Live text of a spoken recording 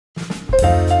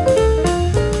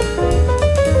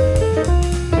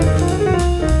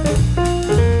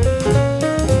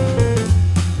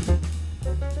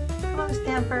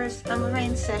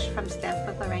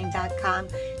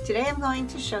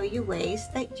going to show you ways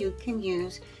that you can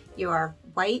use your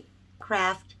white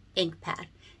craft ink pad.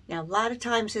 Now, a lot of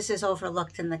times this is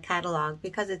overlooked in the catalog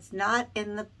because it's not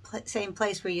in the same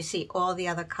place where you see all the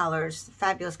other colors, the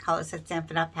fabulous colors that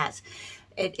Stampin' Up! Has.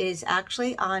 It is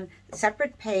actually on a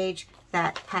separate page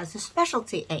that has the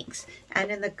specialty inks.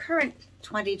 And in the current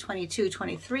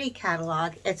 2022-23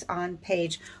 catalog, it's on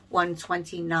page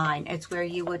 129. It's where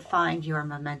you would find your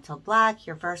Memento Black,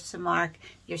 your Versamark,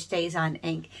 your Stays On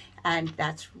ink, and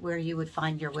that's where you would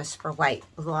find your Whisper White,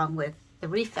 along with the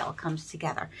refill comes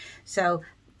together. So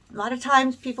a lot of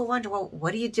times people wonder, well,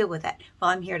 what do you do with it? Well,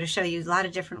 I'm here to show you a lot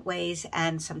of different ways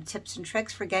and some tips and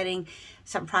tricks for getting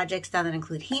some projects done that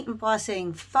include heat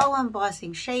embossing, faux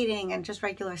embossing, shading, and just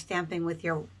regular stamping with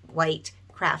your white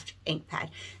craft ink pad.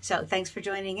 So thanks for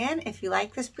joining in. If you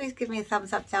like this, please give me a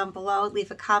thumbs up down below. Leave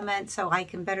a comment so I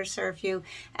can better serve you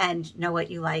and know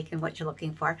what you like and what you're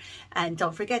looking for. And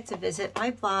don't forget to visit my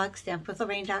blog,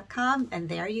 stampwithlorraine.com, and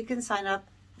there you can sign up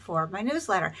for my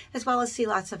newsletter, as well as see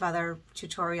lots of other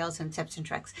tutorials and tips and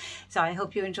tricks. So I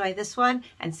hope you enjoy this one,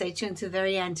 and stay tuned to the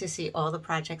very end to see all the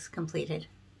projects completed.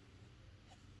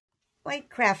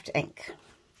 White craft ink.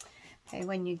 Okay,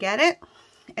 when you get it,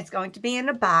 it's going to be in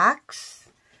a box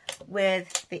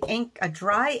with the ink, a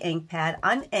dry ink pad,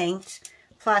 uninked,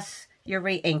 plus your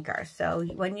re-inker. So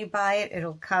when you buy it,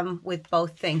 it'll come with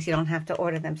both things. You don't have to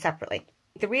order them separately.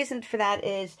 The reason for that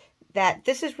is that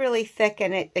this is really thick,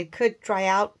 and it could dry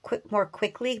out more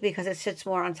quickly because it sits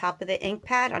more on top of the ink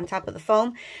pad, on top of the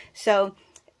foam. So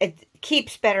it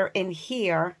keeps better in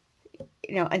here,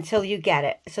 you know, until you get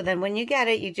it. So then when you get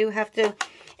it, you do have to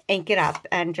ink it up.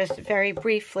 And just very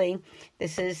briefly,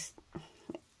 this is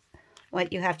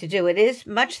what you have to do. It is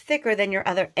much thicker than your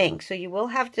other ink, so you will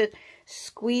have to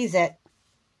squeeze it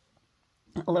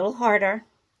a little harder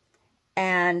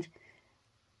and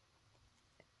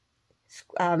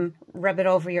rub it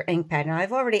over your ink pad. Now,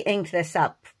 I've already inked this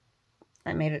up.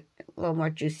 I made it a little more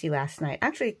juicy last night.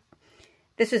 Actually,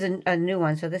 this is a new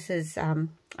one, so this is,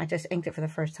 I just inked it for the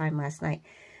first time last night.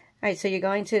 All right, so you're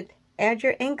going to add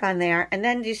your ink on there, and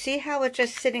then you see how it's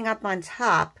just sitting up on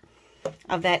top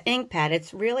of that ink pad.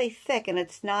 It's really thick, and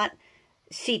it's not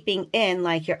seeping in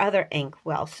like your other ink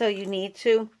will. So you need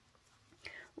to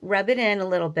rub it in a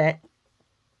little bit.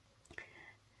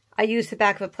 I use the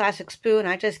back of a plastic spoon.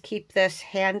 I just keep this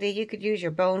handy. You could use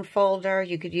your bone folder.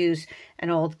 You could use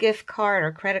an old gift card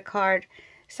or credit card,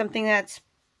 something that's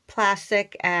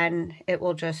plastic, and it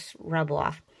will just rub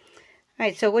off. All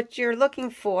right, so what you're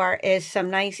looking for is some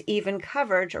nice even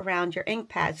coverage around your ink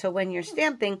pad. So when you're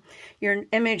stamping, your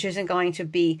image isn't going to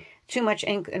be too much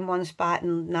ink in one spot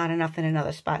and not enough in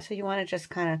another spot. So you want to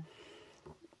just kind of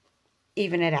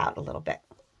even it out a little bit.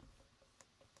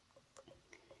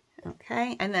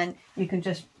 Okay, and then you can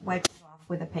just wipe it off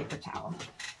with a paper towel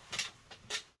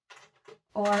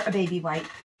or a baby wipe.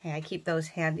 Okay, I keep those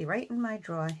handy right in my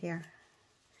drawer here.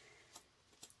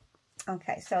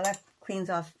 Okay, so that cleans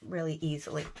off really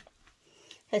easily.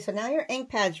 Okay, so now your ink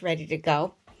pad's ready to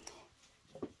go.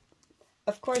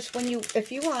 Of course,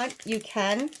 if you want, you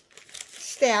can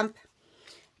stamp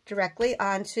directly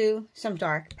onto some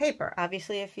dark paper.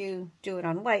 Obviously, if you do it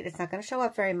on white, it's not going to show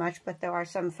up very much, but there are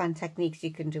some fun techniques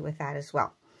you can do with that as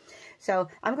well. So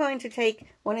I'm going to take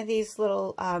one of these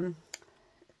little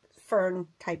fern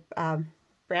type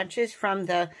branches from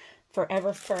the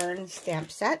Forever Fern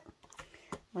stamp set,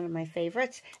 one of my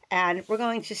favorites, and we're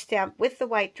going to stamp with the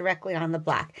white directly on the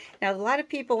black. Now, a lot of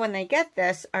people, when they get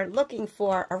this, are looking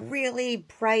for a really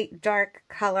bright, dark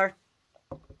color,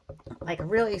 like a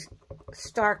really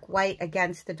stark white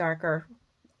against the darker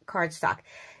cardstock.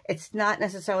 It's not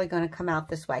necessarily going to come out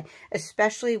this way,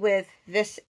 especially with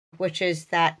this, which is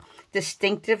that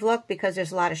distinctive look, because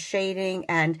there's a lot of shading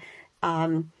and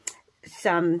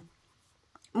some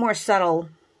more subtle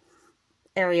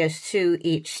areas to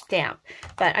each stamp.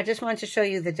 But I just wanted to show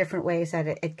you the different ways that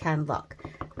it can look.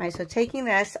 All right, so taking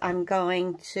this, I'm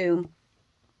going to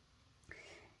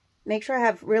make sure I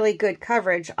have really good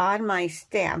coverage on my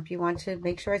stamp. You want to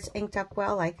make sure it's inked up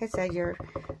well. Like I said, you're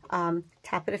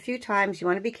tap it a few times. You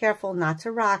want to be careful not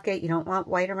to rock it. You don't want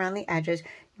white around the edges.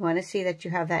 You want to see that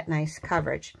you have that nice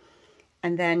coverage.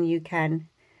 And then you can,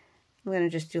 I'm going to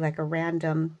just do like a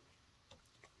random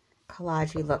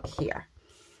collagey look here.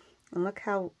 And look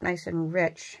how nice and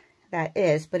rich that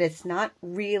is, but it's not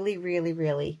really, really,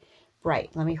 really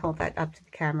bright. Let me hold that up to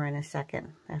the camera in a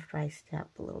second after I stamp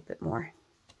a little bit more.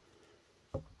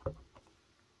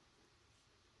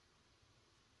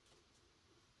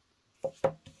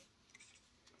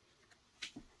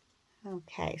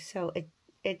 Okay, so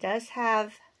it does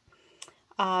have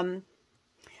a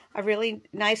really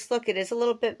nice look. It is a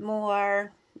little bit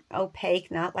more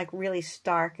opaque, not like really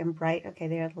stark and bright. Okay,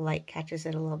 there the light catches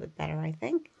it a little bit better, I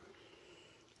think.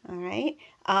 All right,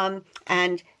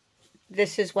 and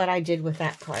this is what I did with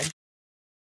that card.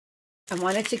 I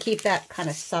wanted to keep that kind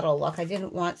of subtle look. I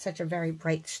didn't want such a very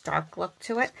bright, stark look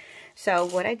to it. So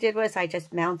what I did was I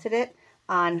just mounted it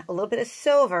on a little bit of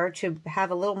silver to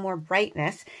have a little more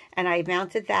brightness, and I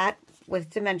mounted that with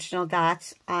dimensional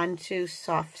dots onto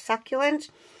Soft Succulent,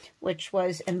 which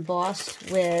was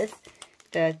embossed with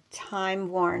the Time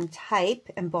Worn Type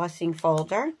embossing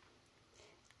folder.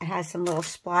 It has some little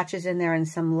splotches in there and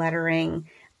some lettering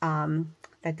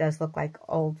that does look like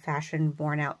old-fashioned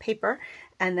worn-out paper,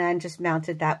 and then just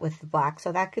mounted that with the black.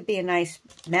 So that could be a nice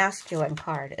masculine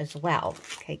card as well.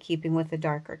 Okay, keeping with the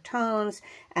darker tones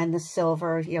and the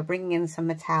silver, you know, bringing in some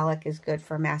metallic is good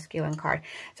for a masculine card.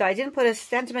 So I didn't put a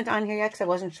sentiment on here yet because I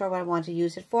wasn't sure what I wanted to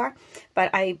use it for,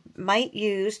 but I might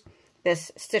use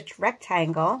this stitch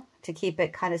rectangle to keep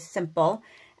it kind of simple.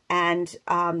 And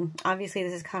obviously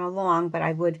this is kind of long, but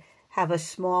I would have a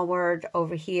small word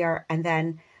over here, and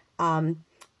then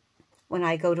when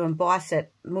I go to emboss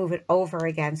it, move it over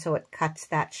again so it cuts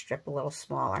that strip a little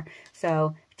smaller.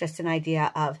 So just an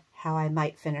idea of how I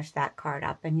might finish that card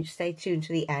up. And you stay tuned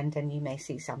to the end and you may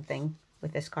see something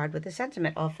with this card with the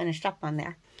sentiment all finished up on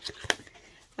there.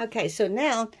 Okay, so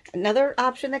now another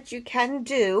option that you can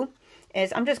do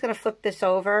is I'm just going to flip this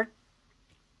over,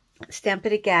 stamp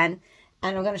it again,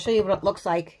 and I'm going to show you what it looks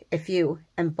like if you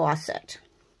emboss it.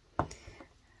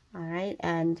 All right,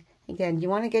 and again, you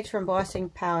want to get your embossing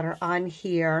powder on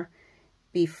here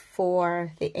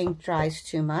before the ink dries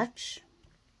too much.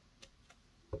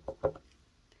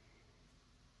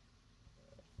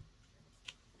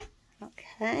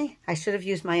 Okay, I should have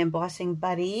used my embossing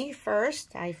buddy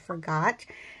first. I forgot.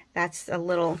 That's a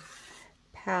little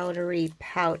powdery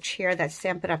pouch here that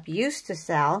Stampin' Up used to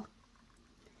sell.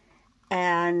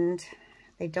 And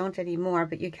they don't anymore,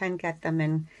 but you can get them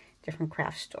in different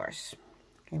craft stores.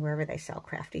 Okay, wherever they sell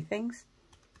crafty things.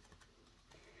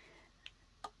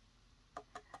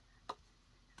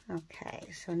 Okay,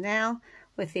 so now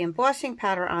with the embossing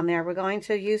powder on there, we're going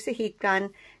to use the heat gun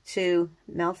to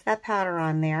melt that powder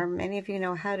on there. Many of you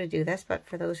know how to do this, but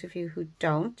for those of you who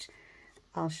don't,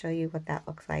 I'll show you what that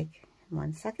looks like in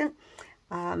 1 second.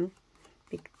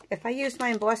 If I used my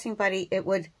embossing buddy, it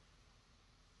would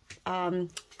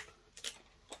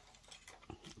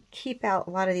keep out a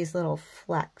lot of these little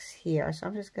flecks here. So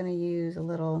I'm just going to use a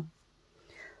little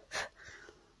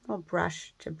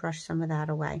brush to brush some of that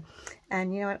away.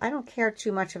 And you know what? I don't care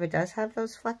too much if it does have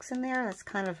those flecks in there. That's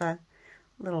kind of a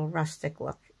little rustic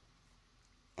look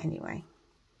anyway.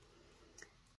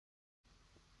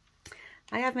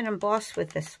 I haven't embossed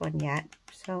with this one yet,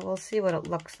 so we'll see what it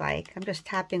looks like. I'm just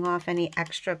tapping off any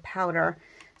extra powder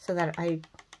so that I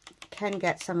can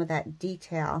get some of that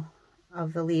detail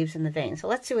of the leaves and the veins. So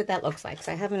let's see what that looks like, because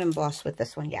I haven't embossed with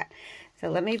this one yet. So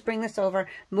let me bring this over,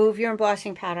 move your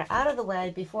embossing powder out of the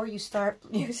way before you start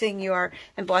using your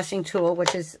embossing tool,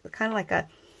 which is kind of like a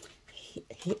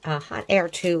hot air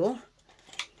tool.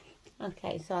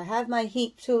 Okay, so I have my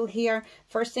heat tool here.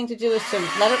 First thing to do is to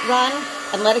let it run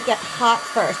and let it get hot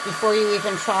first before you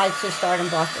even try to start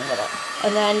embossing with it.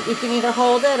 And then you can either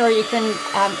hold it or you can,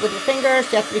 with your fingers,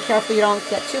 you have to be careful you don't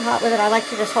get too hot with it. I like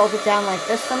to just hold it down like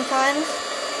this sometimes.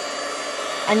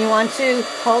 And you want to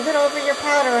hold it over your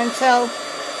powder until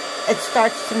it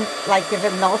starts to like give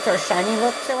a melt or shiny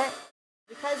look to it.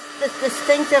 Because this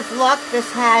distinctive look,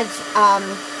 this has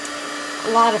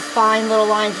a lot of fine little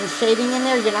lines and shading in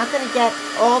there. You're not going to get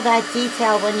all that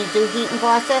detail when you do heat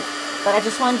emboss it, but I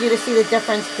just wanted you to see the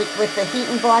difference with the heat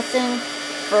embossing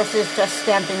versus just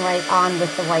stamping right on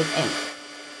with the white ink.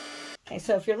 Okay,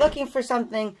 so if you're looking for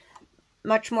something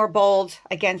much more bold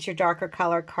against your darker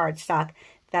color cardstock,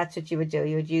 that's what you would do.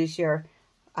 You would use your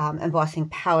embossing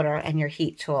powder and your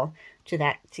heat tool to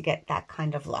get that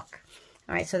kind of look.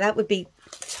 All right, so that would be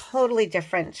totally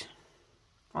different.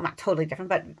 Well, not totally different,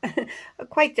 but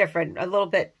quite different. A little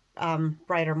bit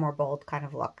brighter, more bold kind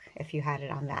of look if you had it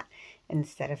on that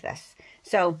instead of this.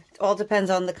 So it all depends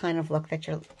on the kind of look that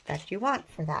you want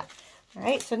for that. All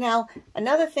right, so now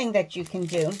another thing that you can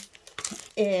do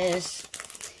is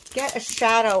get a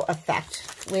shadow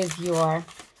effect with your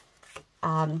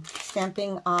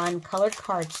stamping on colored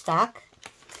cardstock.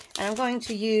 And I'm going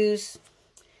to use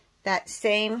that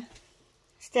same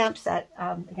stamp set,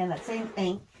 again, that same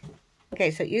ink. Okay,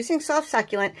 so using Soft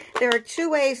Succulent, there are two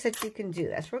ways that you can do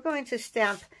this. We're going to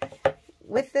stamp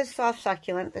with this Soft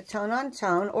Succulent, the tone on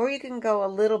tone, or you can go a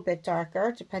little bit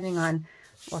darker, depending on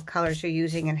what colors you're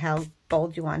using and how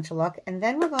bold you want to look. And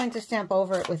then we're going to stamp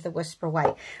over it with the Whisper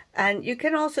White. And you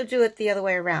can also do it the other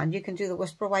way around. You can do the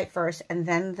Whisper White first and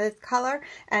then the color,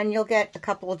 and you'll get a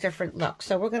couple of different looks.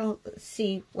 So we're going to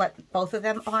see what both of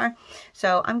them are.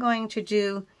 So I'm going to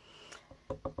do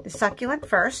the Succulent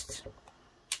first.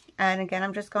 And again,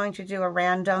 I'm just going to do a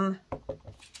random,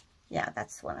 yeah,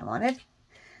 that's what I wanted.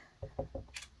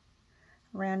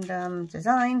 Random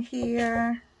design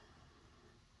here.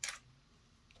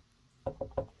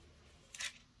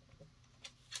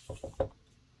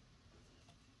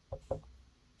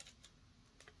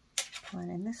 Pull it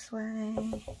in this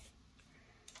way.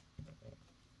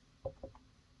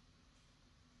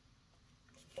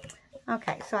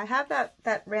 Okay, so I have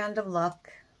that random look.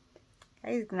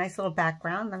 Okay, nice little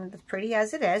background. I mean, it's pretty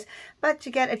as it is. But to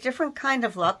get a different kind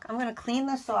of look, I'm going to clean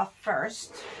this off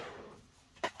first.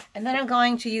 And then I'm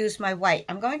going to use my white.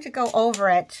 I'm going to go over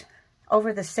it,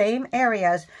 over the same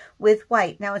areas with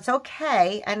white. Now it's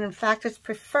okay, and in fact it's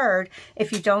preferred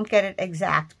if you don't get it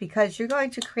exact, because you're going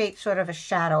to create sort of a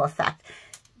shadow effect.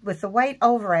 With the white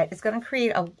over it, it's going to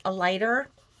create a lighter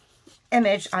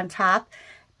image on top,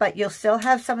 but you'll still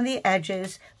have some of the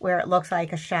edges where it looks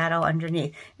like a shadow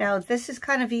underneath. Now this is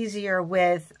kind of easier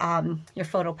with your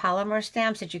photopolymer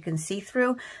stamps that you can see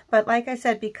through, but like I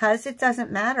said, because it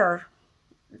doesn't matter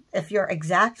if you're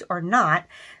exact or not,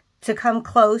 to come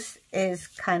close is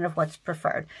kind of what's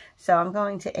preferred. So I'm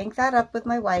going to ink that up with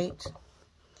my white,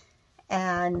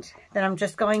 and then I'm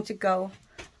just going to go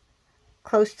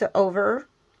close to over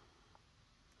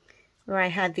where I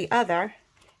had the other,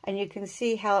 and you can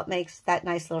see how it makes that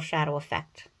nice little shadow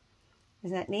effect.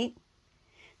 Isn't that neat?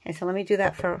 Okay, so let me do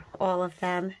that for all of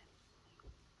them.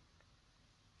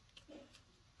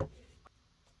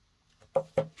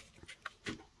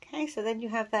 Okay, so then you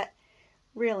have that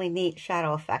really neat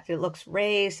shadow effect. It looks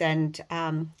raised, and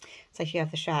it's like you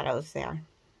have the shadows there,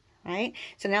 right?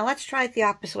 So now let's try it the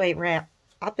opposite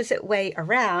way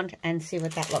around and see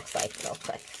what that looks like real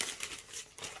quick.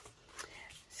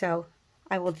 So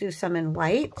I will do some in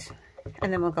white,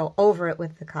 and then we'll go over it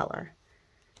with the color.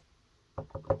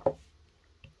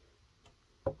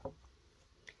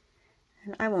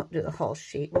 And I won't do the whole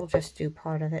sheet. We'll just do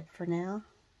part of it for now.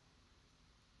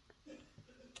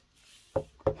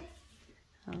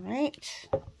 All right.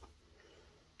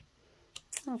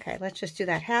 Okay, let's just do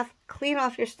that half. Clean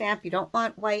off your stamp. You don't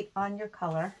want white on your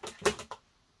color.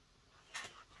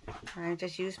 I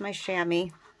just use my chamois.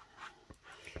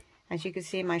 As you can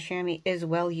see, my chamois is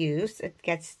well used. It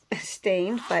gets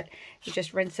stained, but you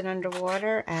just rinse it under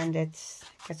water and it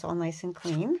gets all nice and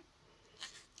clean.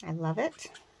 I love it.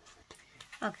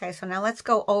 Okay, so now let's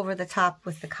go over the top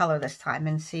with the color this time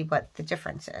and see what the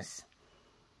difference is.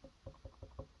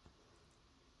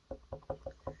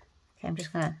 Okay, I'm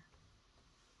just going to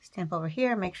stamp over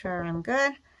here, make sure I'm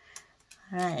good.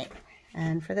 All right,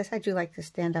 and for this, I do like to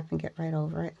stand up and get right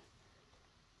over it.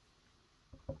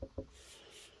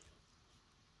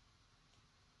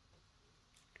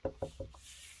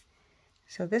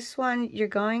 So this one, you're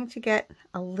going to get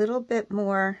a little bit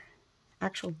more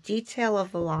actual detail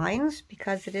of the lines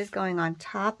because it is going on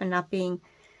top and not being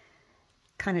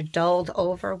kind of dulled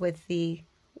over with the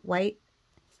white.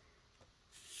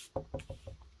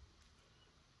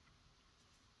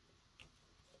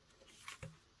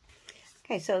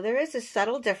 Okay, so there is a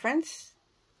subtle difference.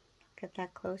 Get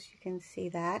that close, you can see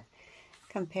that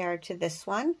compared to this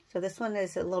one. So this one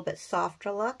is a little bit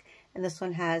softer look, and this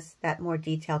one has that more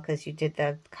detail because you did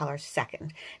the color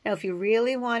second. Now, if you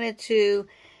really wanted to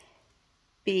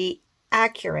be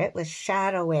accurate with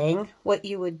shadowing, what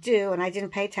you would do, and I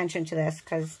didn't pay attention to this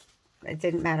because it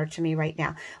didn't matter to me right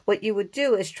now. What you would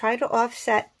do is try to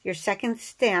offset your second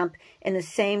stamp in the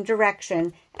same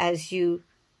direction as you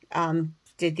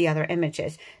did the other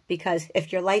images, because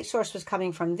if your light source was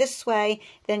coming from this way,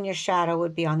 then your shadow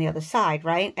would be on the other side,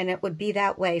 right? And it would be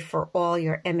that way for all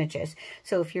your images.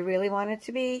 So if you really wanted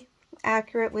to be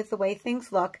accurate with the way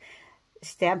things look,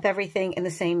 stamp everything in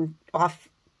the same, off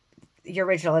your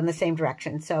original in the same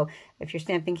direction. So if you're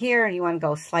stamping here and you want to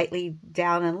go slightly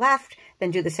down and left, then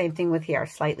do the same thing with here,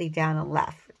 slightly down and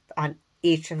left on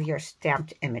each of your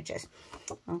stamped images.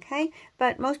 Okay,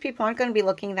 but most people aren't going to be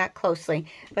looking that closely.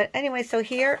 But anyway, so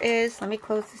here is, let me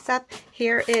close this up.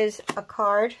 Here is a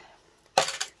card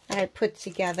that I put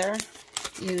together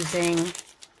using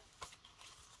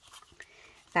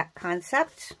that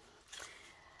concept.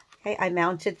 Okay, I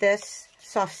mounted this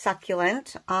soft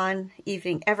succulent on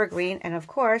Evening Evergreen, and of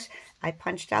course, I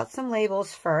punched out some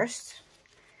labels first.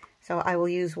 So I will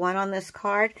use one on this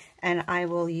card, and I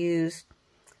will use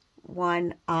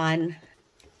one on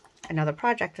another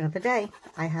project another day.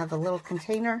 I have a little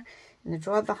container in the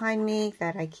drawer behind me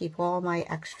that I keep all my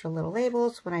extra little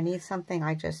labels. When I need something,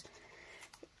 I just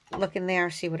look in there,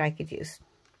 see what I could use.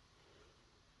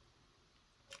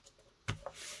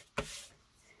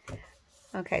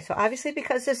 Okay, so obviously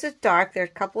because this is dark, there are a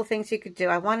couple of things you could do.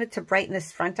 I wanted to brighten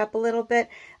this front up a little bit.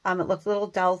 It looked a little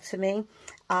dull to me.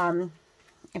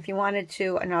 If you wanted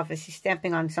to, and obviously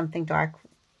stamping on something dark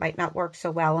might not work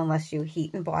so well unless you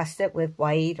heat embossed it with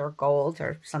white or gold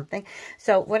or something.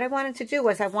 So what I wanted to do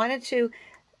was I wanted to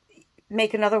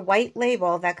make another white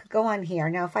label that could go on here.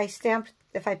 Now if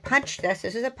I punch this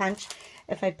is a punch,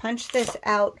 if I punch this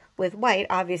out with white,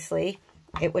 obviously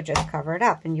it would just cover it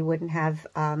up and you wouldn't have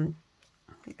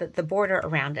the border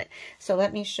around it. So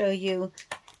let me show you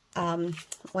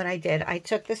what I did. I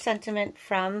took the sentiment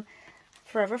from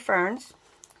Forever Ferns,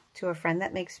 to a friend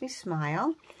that makes me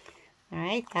smile. All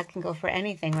right, that can go for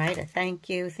anything, right? A thank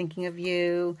you, thinking of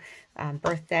you,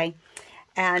 birthday.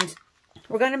 And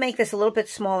we're going to make this a little bit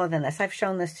smaller than this. I've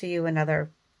shown this to you in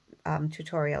other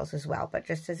tutorials as well, but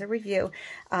just as a review,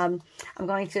 I'm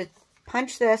going to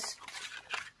punch this,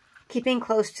 keeping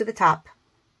close to the top.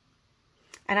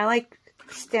 And I like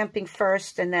stamping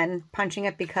first and then punching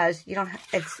it because you don't.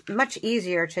 It's much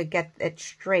easier to get it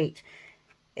straight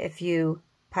if you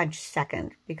punch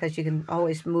second, because you can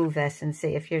always move this and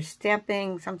see. If you're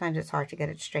stamping, sometimes it's hard to get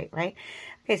it straight, right?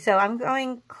 Okay, so I'm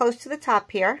going close to the top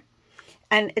here,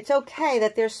 and it's okay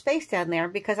that there's space down there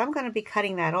because I'm going to be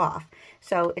cutting that off,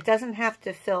 so it doesn't have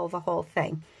to fill the whole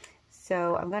thing.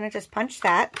 So I'm going to just punch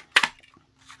that,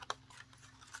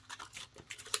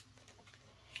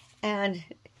 and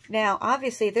now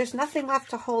obviously there's nothing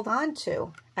left to hold on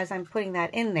to as I'm putting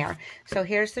that in there. So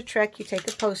here's the trick. You take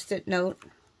a Post-it note,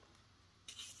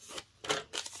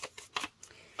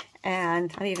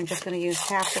 and I'm even just going to use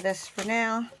half of this for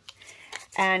now,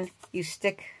 and you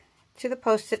stick to the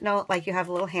Post-it note like you have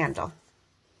a little handle,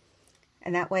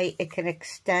 and that way it can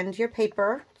extend your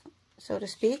paper, so to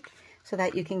speak, so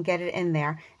that you can get it in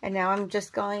there. And now I'm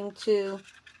just going to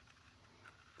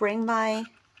bring my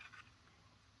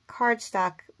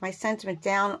cardstock, my sentiment,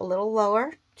 down a little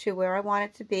lower to where I want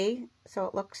it to be so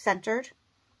it looks centered,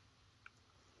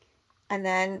 and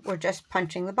then we're just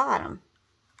punching the bottom.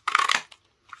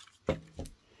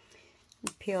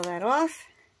 Peel that off,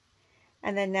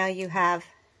 and then now you have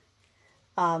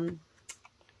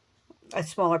a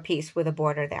smaller piece with a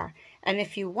border there. And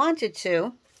if you wanted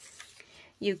to,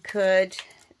 you could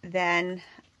then,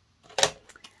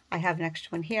 I have an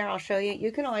extra one here, I'll show you.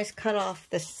 You can always cut off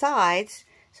the sides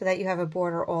so that you have a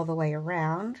border all the way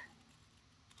around.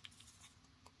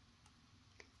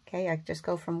 Okay, I just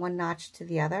go from one notch to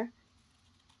the other.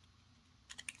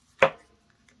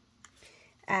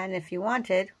 And if you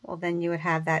wanted, well, then you would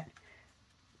have that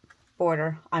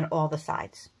border on all the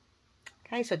sides.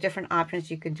 Okay, so different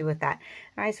options you can do with that.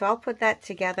 All right, so I'll put that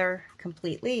together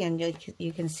completely, and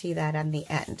you can see that on the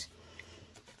end.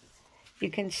 You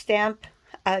can stamp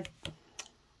in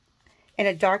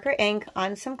a darker ink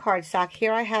on some cardstock.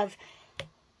 Here I have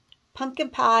Pumpkin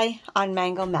Pie on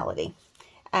Mango Melody.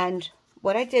 And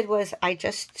what I did was I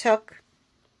just took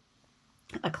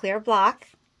a clear block,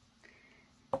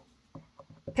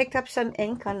 picked up some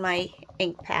ink on my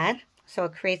ink pad, so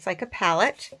it creates like a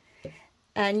palette,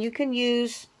 and you can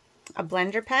use a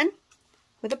blender pen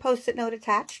with a Post-it note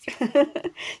attached.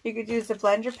 You could use a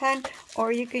blender pen,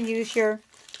 or you can use your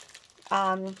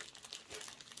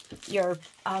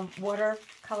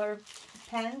watercolor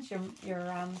pens.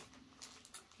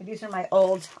 These are my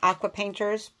old aqua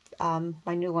painters.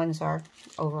 My new ones are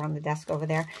over on the desk over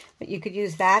there. But you could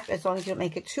use that as long as you don't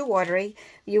make it too watery.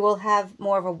 You will have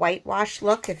more of a whitewash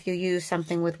look if you use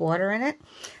something with water in it.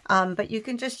 But you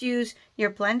can just use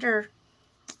your blender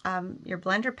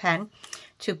pen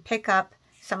to pick up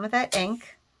some of that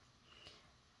ink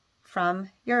from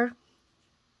your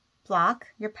block,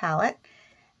 your palette,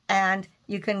 and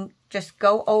you can just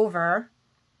go over.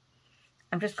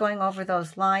 I'm just going over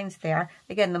those lines there.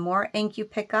 Again, the more ink you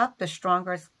pick up, the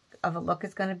stronger of a look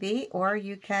is going to be, or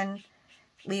you can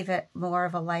leave it more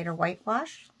of a lighter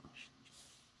whitewash,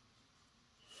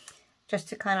 just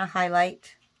to kind of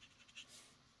highlight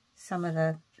some of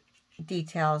the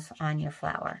details on your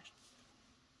flower.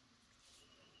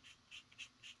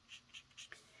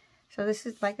 So this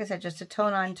is, like I said, just a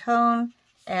tone on tone,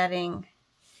 adding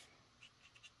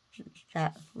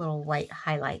that little white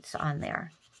highlights on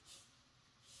there.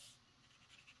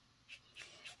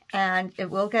 And it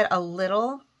will get a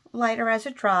little lighter as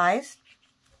it dries,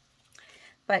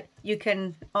 but you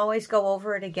can always go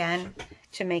over it again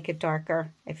to make it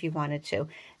darker if you wanted to.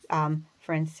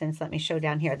 For instance, let me show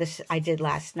down here. This I did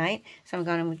last night, so I'm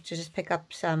going to just pick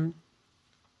up some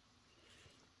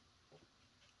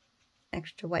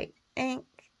extra white ink,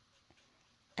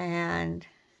 and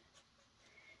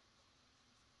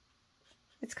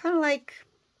it's kind of like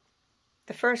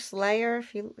the first layer,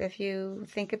 if you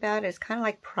think about it, it's kind of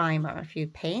like primer. If you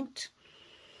paint,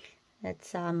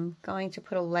 it's going to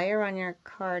put a layer on your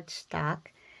cardstock,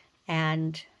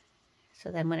 and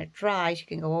so then when it dries, you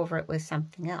can go over it with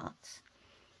something else.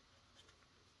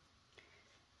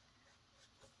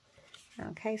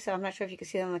 Okay, so I'm not sure if you can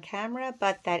see it on the camera,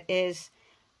 but that is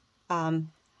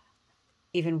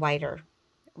even whiter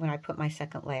when I put my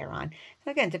second layer on.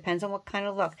 So again, depends on what kind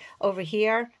of look. Over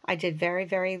here, I did very,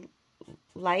 very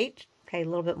light, okay, a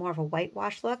little bit more of a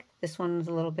whitewash look. This one's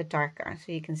a little bit darker,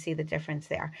 so you can see the difference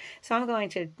there. So I'm going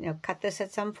to cut this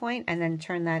at some point and then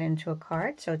turn that into a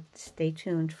card, so stay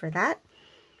tuned for that.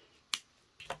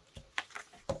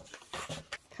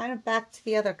 Kind of back to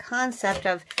the other concept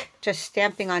of just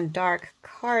stamping on dark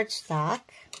cardstock.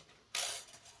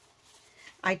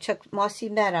 I took Mossy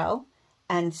Meadow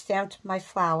and stamped my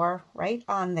flower right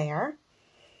on there.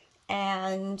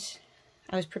 And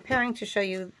I was preparing to show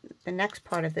you the next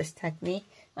part of this technique.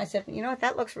 I said, you know what,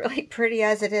 that looks really pretty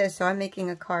as it is, so I'm making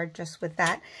a card just with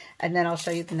that, and then I'll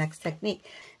show you the next technique.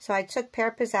 So I took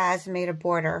Pear Pizzazz and made a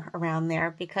border around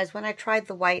there, because when I tried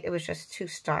the white, it was just too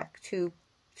stark, too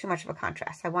much of a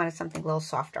contrast. I wanted something a little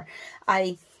softer.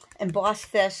 I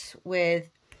embossed this with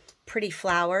Pretty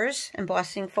Flowers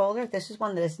embossing folder. This is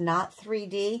one that is not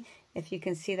 3D. If you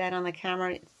can see that on the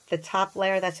camera, the top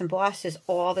layer that's embossed is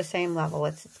all the same level.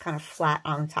 It's kind of flat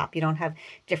on top. You don't have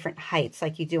different heights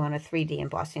like you do on a 3D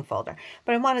embossing folder.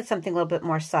 But I wanted something a little bit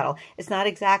more subtle. It's not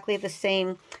exactly the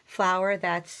same flower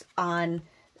that's on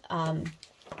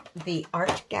the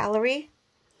art gallery,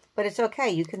 but it's okay.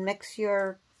 You can mix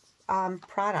your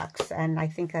products, and I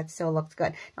think that still looked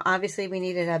good. Now, obviously, we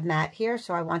needed a matte here,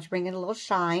 so I want to bring in a little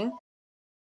shine.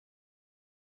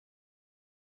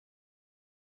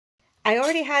 I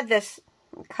already had this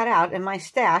cut out in my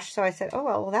stash, so I said, oh,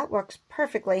 well, that works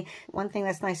perfectly. One thing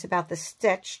that's nice about the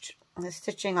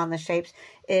stitching on the shapes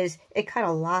is it kind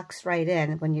of locks right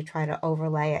in when you try to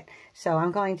overlay it. So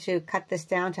I'm going to cut this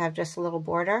down to have just a little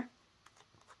border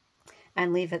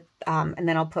and leave it, and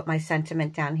then I'll put my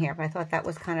sentiment down here. But I thought that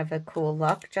was kind of a cool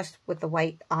look, just with the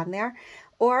white on there.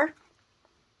 Or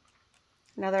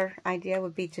another idea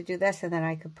would be to do this, and then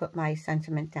I could put my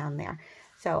sentiment down there.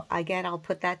 So again, I'll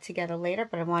put that together later,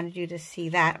 but I wanted you to see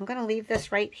that. I'm going to leave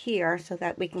this right here so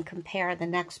that we can compare the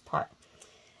next part.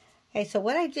 Okay, so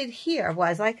what I did here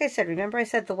was, like I said, remember I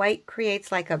said the white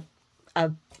creates like a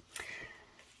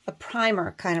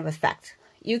primer kind of effect.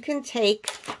 You can take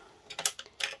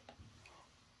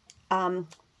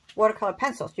watercolor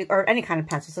pencils, or any kind of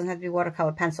pencils. It doesn't have to be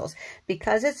watercolor pencils.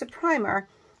 Because it's a primer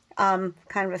kind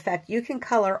of effect, you can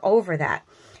color over that.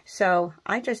 So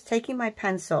I'm just taking my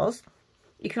pencils.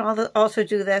 You can also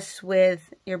do this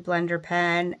with your blender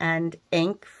pen and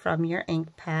ink from your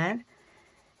ink pad.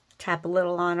 Tap a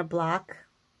little on a block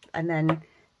and then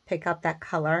pick up that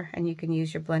color, and you can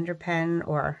use your blender pen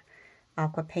or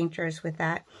aqua painters with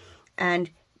that. And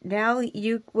now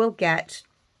you can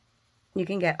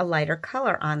get a lighter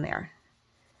color on there.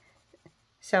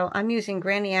 So I'm using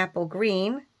Granny Apple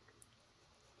Green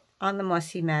on the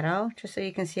Mossy Meadow, just so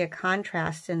you can see a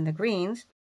contrast in the greens.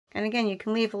 And again, you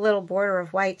can leave a little border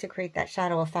of white to create that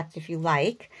shadow effect if you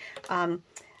like.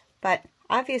 But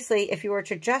obviously, if you were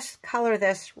to just color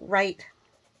this right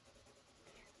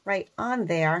on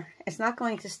there, it's not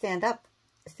going to stand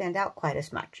out quite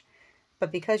as much.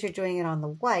 But because you're doing it on the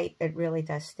white, it really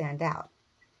does stand out,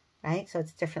 right? So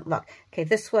it's a different look. Okay,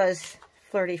 this was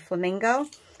Flirty Flamingo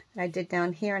that I did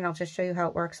down here, and I'll just show you how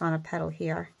it works on a petal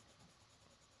here.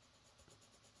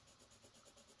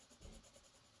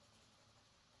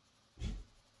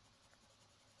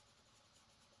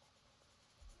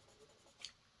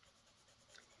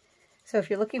 So if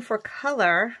you're looking for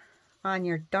color on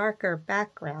your darker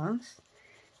backgrounds,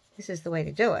 this is the way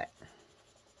to do it.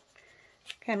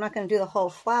 Okay, I'm not going to do the whole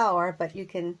flower, but you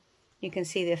can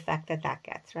see the effect that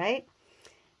gets, right?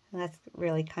 And that's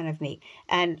really kind of neat.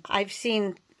 And I've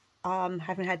seen,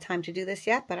 haven't had time to do this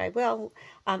yet, but I will.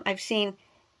 I've seen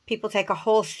people take a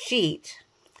whole sheet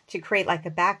to create like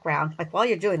a background. Like while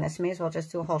you're doing this, you may as well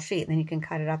just do a whole sheet, and then you can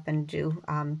cut it up and do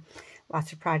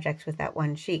lots of projects with that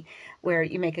one sheet, where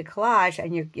you make a collage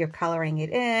and you're coloring it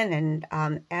in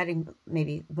and adding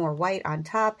maybe more white on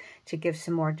top to give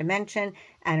some more dimension.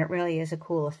 And it really is a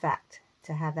cool effect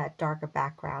to have that darker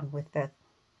background with the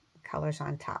colors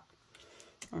on top.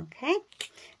 Okay,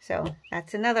 so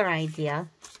that's another idea.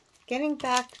 Getting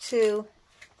back to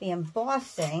the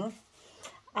embossing,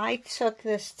 I took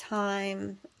this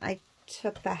time, I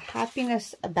took the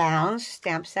Happiness Abounds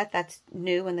stamp set. That's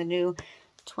new in the new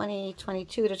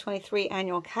 2022 to 23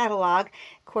 annual catalog.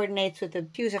 Coordinates with the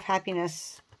Views of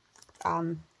Happiness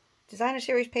designer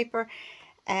series paper,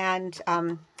 and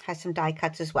has some die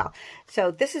cuts as well.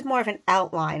 So this is more of an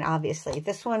outline, obviously.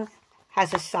 This one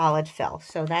has a solid fill.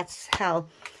 So that's how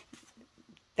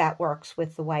that works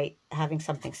with the white having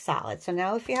something solid. So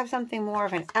now if you have something more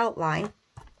of an outline,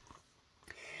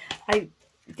 I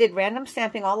did random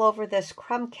stamping all over this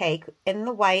crumb cake in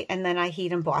the white, and then I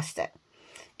heat embossed it,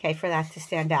 okay, for that to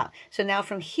stand out. So now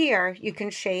from here, you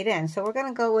can shade in. So we're going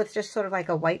to go with just sort of like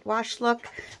a whitewash look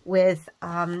with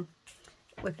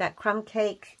that crumb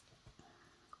cake.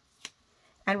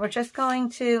 And we're just going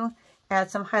to add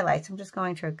some highlights. I'm just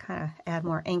going to kind of add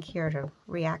more ink here to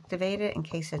reactivate it in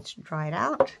case it's dried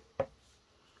out.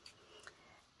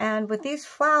 And with these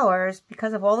flowers,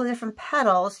 because of all the different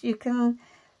petals, you can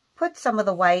put some of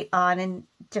the white on in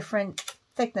different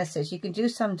thicknesses. You can do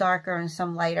some darker and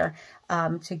some lighter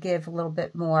to give a little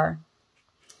bit more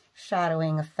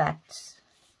shadowing effects.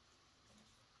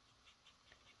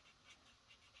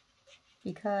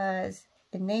 Because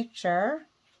in nature,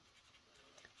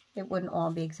 it wouldn't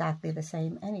all be exactly the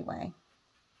same anyway.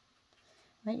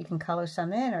 Right? You can color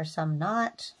some in or some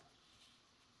not.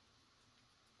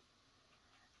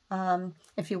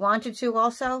 If you wanted to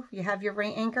also, you have your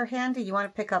inker handy, you want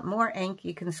to pick up more ink,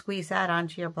 you can squeeze that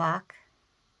onto your block.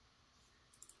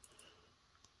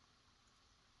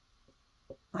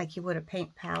 Like you would a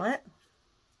paint palette.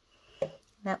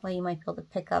 That way you might be able to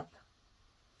pick up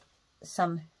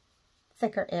some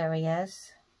thicker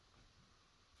areas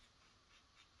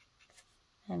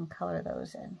and color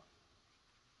those in.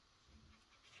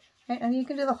 And you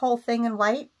can do the whole thing in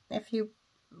white if you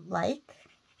like.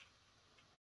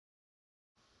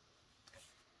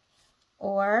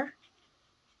 Or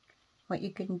what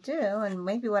you can do, and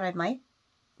maybe what I might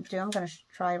do, I'm going to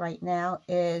try right now,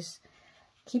 is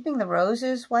keeping the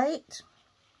roses white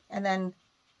and then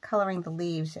coloring the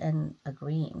leaves in a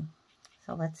green.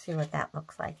 So let's see what that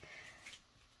looks like.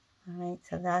 All right,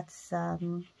 so that's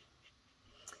okay,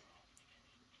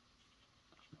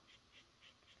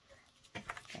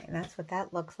 that's what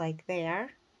that looks like there.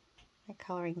 I'm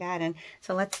coloring that in.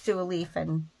 So let's do a leaf,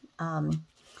 and I'll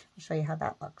show you how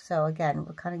that looks. So again,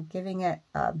 we're kind of giving it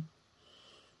a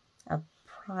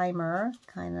primer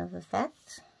kind of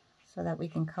effect so that we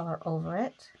can color over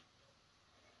it.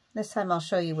 This time I'll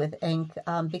show you with ink.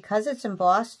 Because it's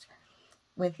embossed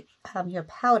with your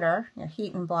powder, your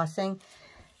heat embossing,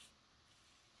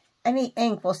 any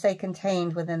ink will stay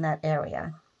contained within that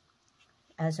area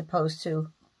as opposed to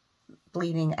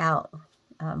bleeding out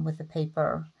with the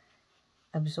paper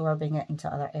absorbing it into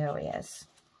other areas.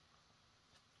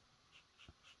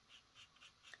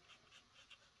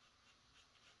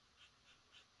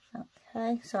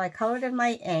 Okay, so I colored in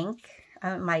my ink,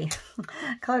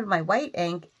 colored my white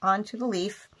ink onto the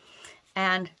leaf,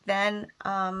 and then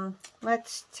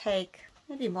let's take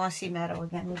maybe Mossy Meadow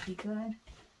again would be good.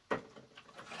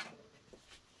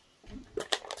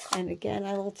 And again,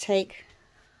 I will take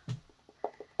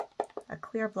a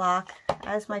clear block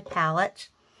as my palette,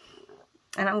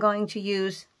 and I'm going to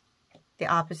use the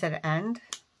opposite end.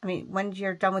 I mean, when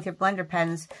you're done with your blender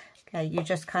pens, okay, you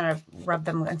just kind of rub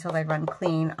them until they run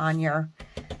clean on your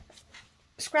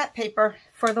scrap paper.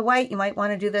 For the white, you might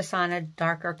want to do this on a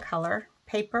darker color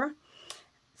paper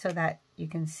so that you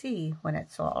can see when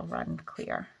it's all run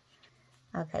clear.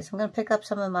 Okay, so I'm going to pick up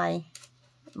some of my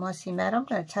Mossy Meadow. I'm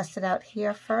going to test it out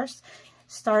here first.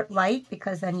 Start light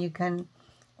because then you can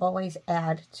always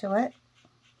add to it.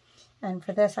 And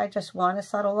for this, I just want a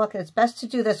subtle look. It's best to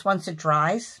do this once it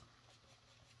dries.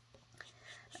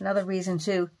 Another reason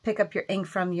to pick up your ink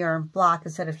from your block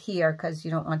instead of here, because you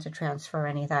don't want to transfer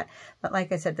any of that. But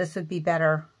like I said, this would be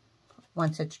better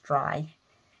once it's dry.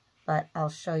 But I'll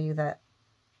show you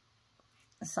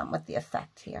some with the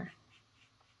effect here.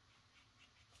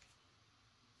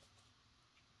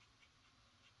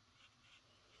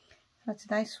 So it's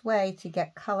a nice way to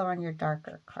get color on your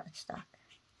darker cardstock.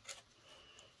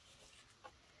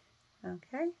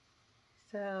 Okay,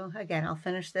 so again, I'll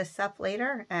finish this up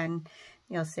later and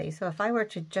you'll see. So if I were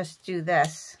to just do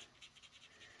this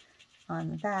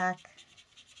on the back,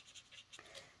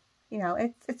 you know,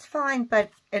 it's fine,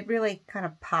 but it really kind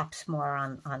of pops more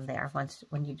on there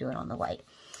when you do it on the white.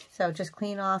 So just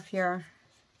clean off your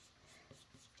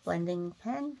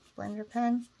blender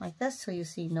pen like this, so you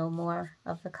see no more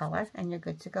of the color, and you're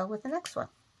good to go with the next one.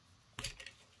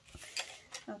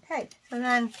 Okay, so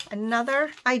then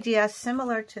another idea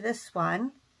similar to this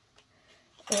one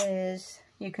is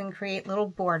you can create little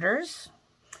borders.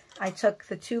 I took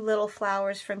the two little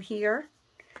flowers from here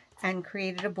and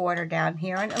created a border down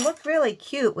here, and it looked really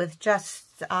cute with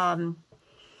just the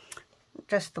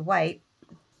white.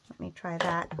 Let me try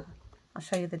that. I'll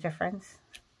show you the difference.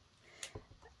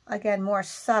 Again, more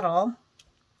subtle.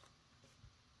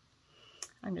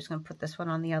 I'm just going to put this one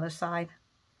on the other side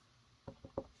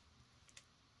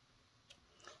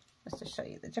just to show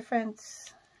you the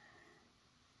difference.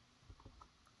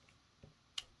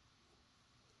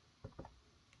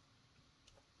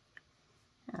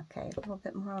 Okay, a little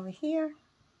bit more over here.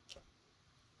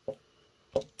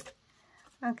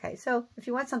 Okay, so if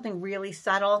you want something really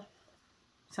subtle,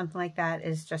 something like that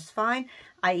is just fine.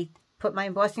 I put my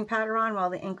embossing powder on while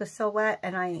the ink was still wet,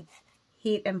 and I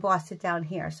heat embossed it down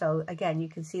here. So again, you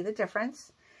can see the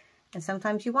difference. And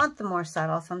sometimes you want the more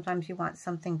subtle, sometimes you want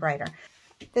something brighter.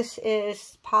 This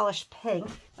is polished pink.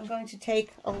 I'm going to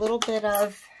take a little bit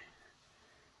of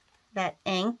that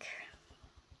ink.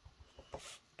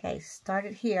 Okay, start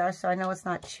it here so I know it's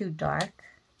not too dark.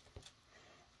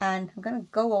 And I'm going to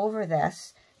go over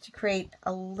this to create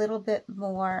a little bit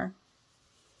more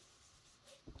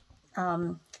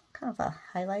kind of a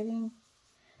highlighting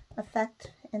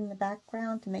effect in the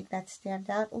background to make that stand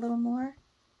out a little more.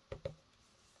 A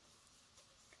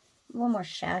little more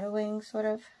shadowing, sort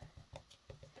of.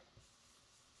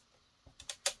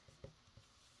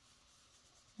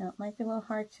 Now, it might be a little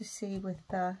hard to see with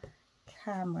the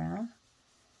camera.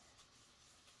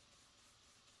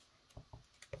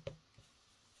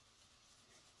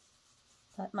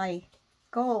 But my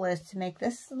goal is to make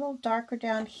this a little darker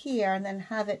down here and then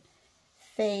have it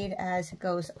fade as it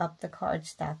goes up the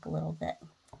cardstock a little bit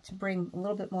to bring a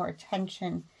little bit more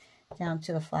attention down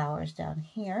to the flowers down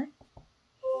here.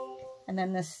 And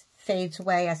then this fades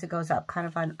away as it goes up, kind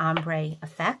of an ombre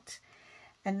effect.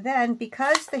 And then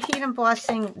because the heat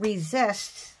embossing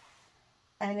resists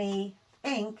any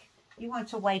ink, you want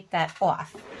to wipe that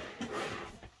off.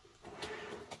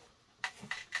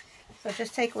 So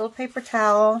just take a little paper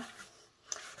towel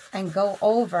and go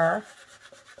over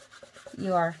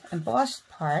your embossed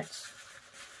parts,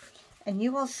 and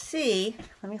you will see,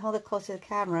 let me hold it close to the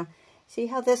camera, see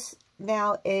how this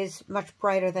now is much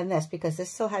brighter than this because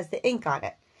this still has the ink on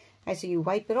it. Right, so you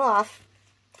wipe it off,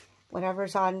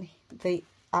 whatever's on the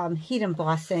heat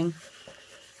embossing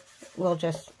will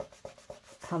just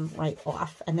come right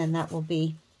off, and then that will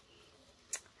be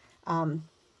a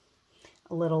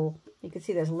little, you can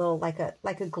see there's a little like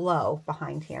a glow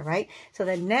behind here, right? So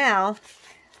then now,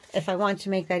 if I want to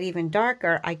make that even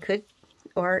darker, I could,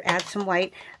 or add some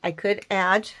white, I could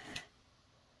add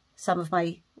some of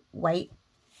my white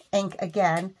ink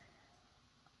again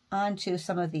onto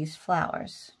some of these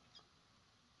flowers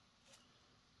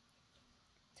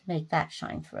to make that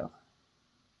shine through.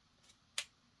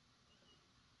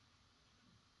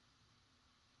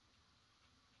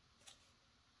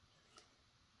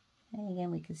 And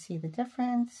again, we can see the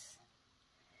difference.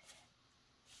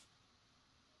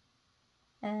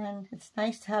 And it's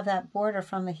nice to have that border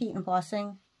from the heat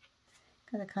embossing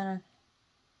because it kind of,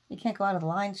 you can't go out of the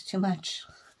lines too much.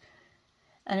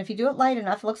 And if you do it light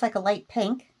enough, it looks like a light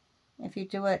pink. If you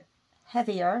do it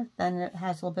heavier, then it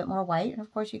has a little bit more white. And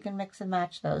of course, you can mix and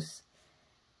match those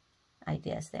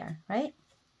ideas there, right?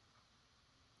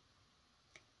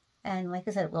 And like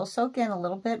I said, it will soak in a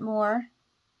little bit more.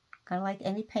 Kind of like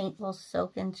any paint will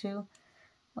soak into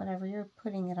whatever you're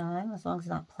putting it on, as long as it's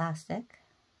not plastic.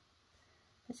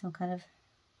 Put some kind of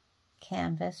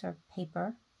canvas or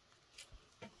paper.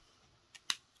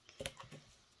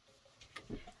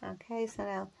 Okay, so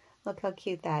now look how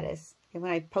cute that is. And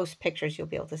when I post pictures, you'll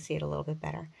be able to see it a little bit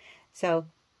better. So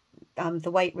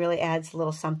the white really adds a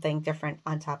little something different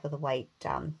on top of the white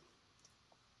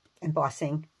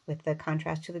embossing with the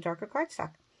contrast to the darker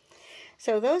cardstock.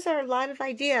 So those are a lot of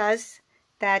ideas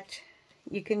that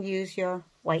you can use your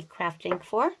white craft ink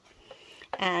for.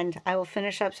 And I will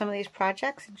finish up some of these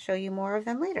projects and show you more of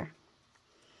them later.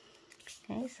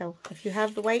 Okay, so if you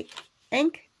have the white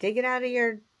ink, dig it out of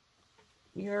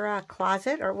your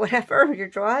closet or whatever, your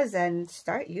drawers, and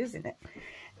start using it.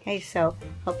 Okay, so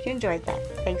hope you enjoyed that.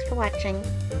 Thanks for watching.